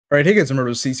Alright, hey guys,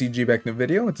 remember TCG back in the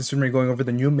video. With this, we're going over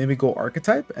the new MIMIGHOUL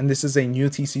archetype, and this is a new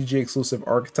TCG exclusive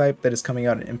archetype that is coming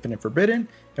out in Infinite Forbidden.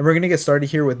 And we're going to get started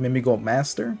here with MIMIGHOUL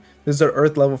Master. This is an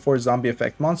Earth level 4 zombie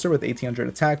effect monster with 1800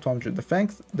 attack,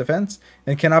 1200 defense,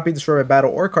 and cannot be destroyed by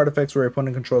battle or card effects where your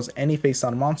opponent controls any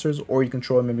face-down monsters, or you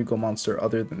control a MIMIGHOUL monster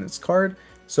other than this card.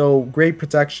 So great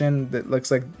protection. That looks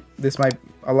like this might,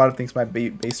 a lot of things might be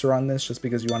based around this just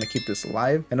because you want to keep this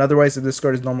alive. And otherwise, if this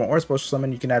card is normal or special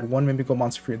summon, you can add one MIMIGHOUL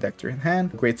monster for your deck to your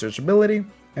hand. Great searchability.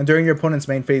 And during your opponent's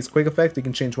main phase quick effect, you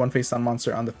can change one face down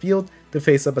monster on the field to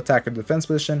face up attack or defense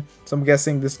position. So I'm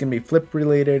guessing this is going to be flip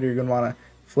related, or you're going to want to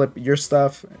flip your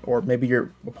stuff or maybe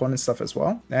your opponent's stuff as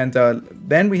well. And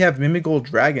then we have MIMIGHOUL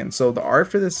Dragon. So the art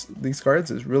for these cards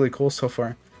is really cool so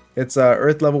far. It's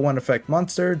Earth level 1 effect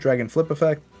monster, Dragon flip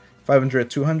effect, 500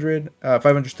 2000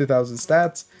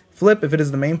 stats. Flip, if it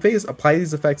is the main phase, apply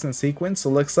these effects in sequence. So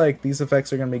it looks like these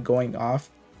effects are going to be going off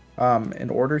in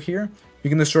order here. You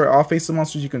can destroy all faceless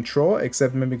monsters you control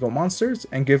except MIMIGHOUL monsters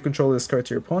and give control of this card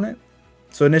to your opponent.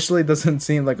 So initially it doesn't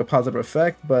seem like a positive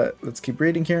effect, but let's keep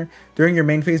reading here. During your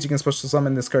main phase, you can special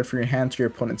summon this card from your hand to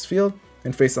your opponent's field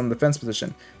and face on the defense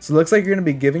position. So it looks like you're going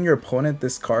to be giving your opponent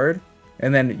this card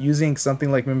and then using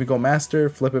something like MIMIGHOUL Master,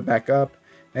 flip it back up,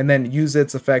 and then use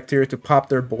its effect here to pop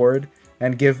their board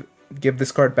and give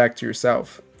this card back to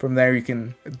yourself. From there, you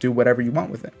can do whatever you want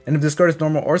with it. And if this card is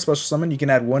normal or special summon, you can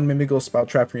add one MIMIGHOUL Spout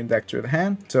Trap from your deck to the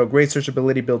hand. So great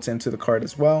searchability built into the card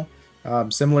as well.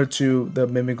 Similar to the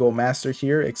MIMIGHOUL Master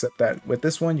here, except that with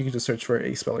this one, you can just search for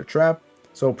a spell or trap.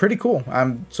 So pretty cool.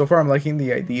 So far, I'm liking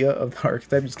the idea of the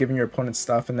archetype, just giving your opponent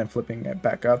stuff and then flipping it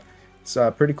back up. It's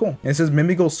pretty cool. And it says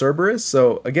MIMIGHOUL Cerberus,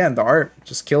 so again, the art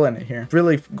just killing it here.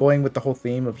 Really going with the whole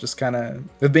theme of just kind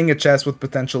of being a chest with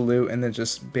potential loot and then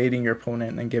just baiting your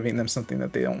opponent and giving them something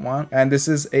that they don't want. And this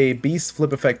is a beast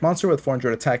flip effect monster with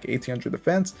 400 attack, 1800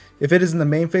 defense. If it is in the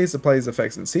main phase, apply these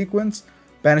effects in sequence.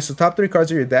 Banish the top 3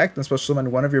 cards of your deck, then special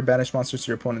summon one of your banished monsters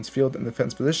to your opponent's field in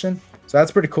defense position. So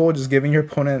that's pretty cool, just giving your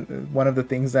opponent one of the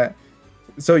things that...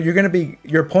 So your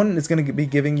opponent is going to be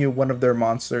giving you one of their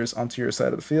monsters onto your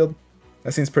side of the field.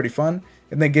 That seems pretty fun.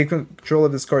 And then give control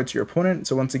of this card to your opponent.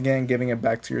 So once again, giving it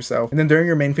back to yourself. And then during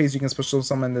your main phase, you can special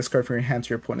summon this card from your hand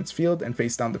to your opponent's field and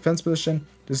face down defense position.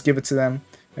 Just give it to them.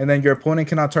 And then your opponent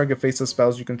cannot target faceless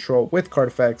spells you control with card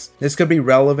effects. This could be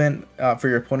relevant for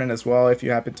your opponent as well if you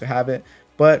happen to have it.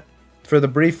 But for the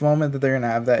brief moment that they're going to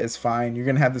have that is fine. You're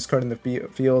going to have this card in the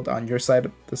field on your side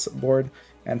of this board.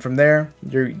 And from there,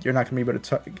 you're not going to be able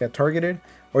to get targeted.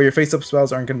 Or your face-up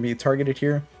spells aren't going to be targeted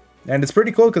here. And it's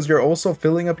pretty cool because you're also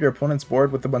filling up your opponent's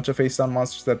board with a bunch of face-down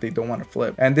monsters that they don't want to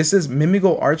flip. And this is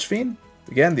MIMIGHOUL Archfiend.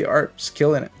 Again, the art is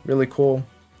killing it. Really cool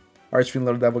Archfiend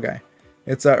little devil guy.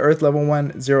 It's Earth level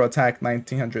 1, 0 attack,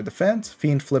 1900 defense,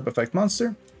 Fiend flip effect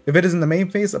monster. If it is in the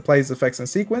main phase, apply these effects in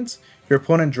sequence. Your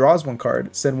opponent draws one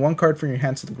card, send one card from your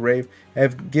hand to the grave,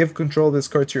 and give control of this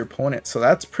card to your opponent. So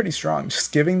that's pretty strong.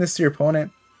 Just giving this to your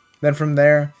opponent. Then from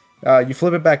there, you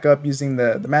flip it back up using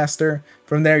the master.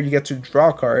 From there, you get to draw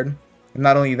a card. And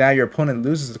not only that, your opponent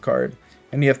loses the card.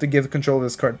 And you have to give control of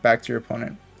this card back to your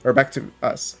opponent. Or back to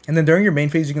us. And then during your main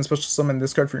phase, you can special summon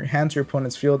this card from your hand to your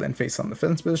opponent's field and face on the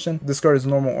defense position. This card is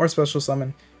normal or special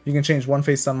summon. You can change one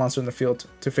face down monster in the field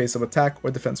to face up attack or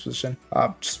defense position.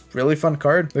 Just really fun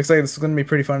card. Looks like this is going to be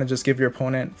pretty fun to just give your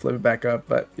opponent, flip it back up.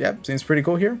 But yeah, seems pretty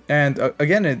cool here. And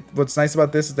again, what's nice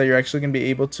about this is that you're actually going to be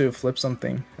able to flip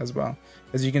something as well.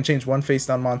 As you can change one face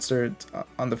down monster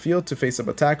on the field to face up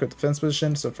attack or defense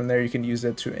position. So from there, you can use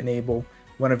it to enable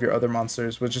one of your other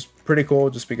monsters, which is pretty cool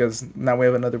just because now we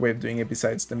have another way of doing it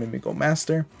besides the MIMIGHOUL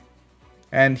Master.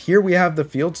 And here we have the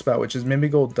field spell, which is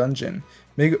MIMIGHOUL Dungeon.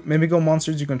 MIMIGHOUL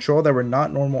monsters you control that were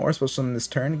not normal or special in this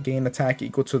turn gain attack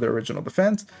equal to their original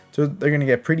defense. So they're going to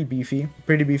get pretty beefy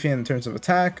in terms of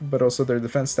attack, but also their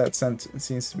defense stat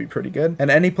seems to be pretty good.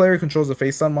 And any player who controls a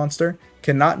face-down monster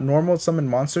cannot normal summon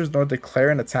monsters nor declare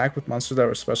an attack with monsters that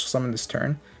were special summoned this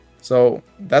turn. So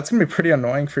that's going to be pretty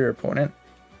annoying for your opponent.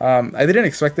 I didn't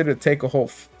expect it to take a whole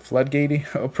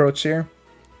floodgatey approach here,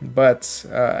 but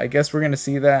I guess we're going to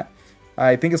see that.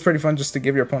 I think it's pretty fun just to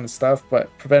give your opponent stuff,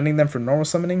 but preventing them from normal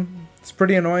summoning, it's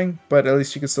pretty annoying, but at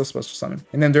least you can still special summon.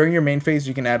 And then during your main phase,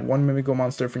 you can add one MIMIGHOUL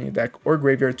monster from your deck or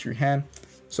graveyard to your hand.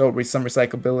 So some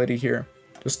recyclability here.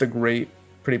 Just a great,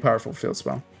 pretty powerful field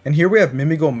spell. And here we have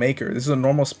MIMIGHOUL Maker. This is a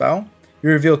normal spell. You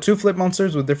reveal 2 flip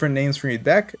monsters with different names from your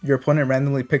deck. Your opponent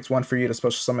randomly picks one for you to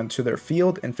special summon to their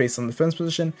field and face on the defense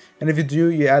position. And if you do,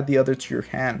 you add the other to your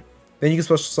hand. Then you can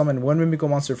special summon one MIMIGHOUL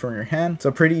monster from your hand.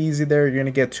 So pretty easy there. You're going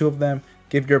to get 2 of them.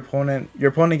 Give your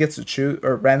opponent gets to choose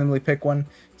or randomly pick one.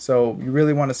 So you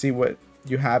really want to see what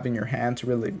you have in your hand to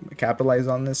really capitalize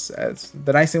on this. As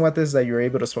the nice thing about this is that you're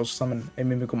able to special summon a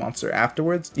Mimigaul monster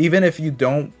afterwards. Even if you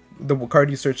don't, the card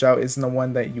you search out isn't the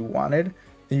one that you wanted,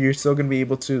 then you're still going to be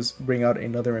able to bring out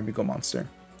another Mimigaul monster.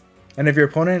 And if your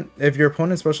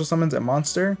opponent special summons a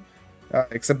monster,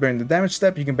 except during the damage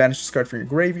step, you can banish this card from your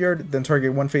graveyard, then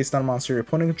target one face down monster your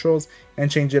opponent controls,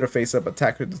 and change it to face up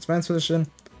attack or defense position.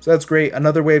 So that's great.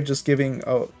 Another way of just giving,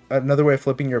 another way of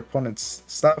flipping your opponent's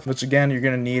stuff, which again you're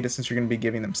gonna need since you're gonna be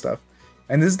giving them stuff.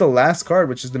 And this is the last card,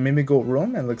 which is the Mimigaul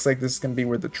room, and looks like this is gonna be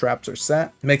where the traps are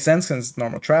set. Makes sense since it's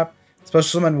normal trap.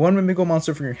 Special summon one Mimigaul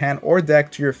monster from your hand or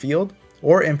deck to your field,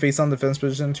 or in face on defense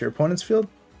position to your opponent's field.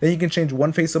 Then you can change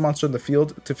one face-up monster in the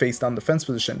field to face down defense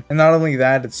position. And not only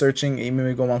that, it's searching a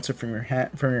Mimigaul monster from your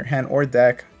hand or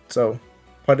deck. So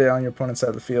put it on your opponent's side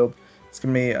of the field. It's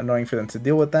gonna be annoying for them to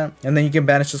deal with that. And then you can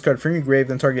banish this card from your grave,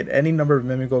 then target any number of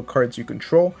Mimigaul cards you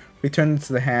control, return them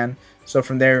to the hand. So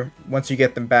from there, once you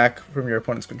get them back from your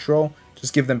opponent's control,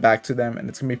 just give them back to them, and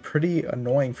it's gonna be pretty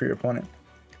annoying for your opponent.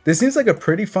 This seems like a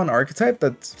pretty fun archetype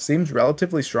that seems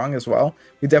relatively strong as well.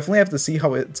 We definitely have to see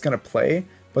how it's gonna play.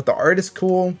 But the art is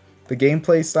cool, the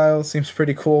gameplay style seems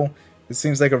pretty cool. It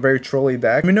seems like a very trolly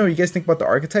deck. Let me know what you guys think about the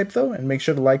archetype though, and make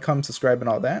sure to like, comment, subscribe, and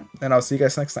all that. And I'll see you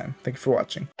guys next time. Thank you for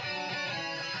watching.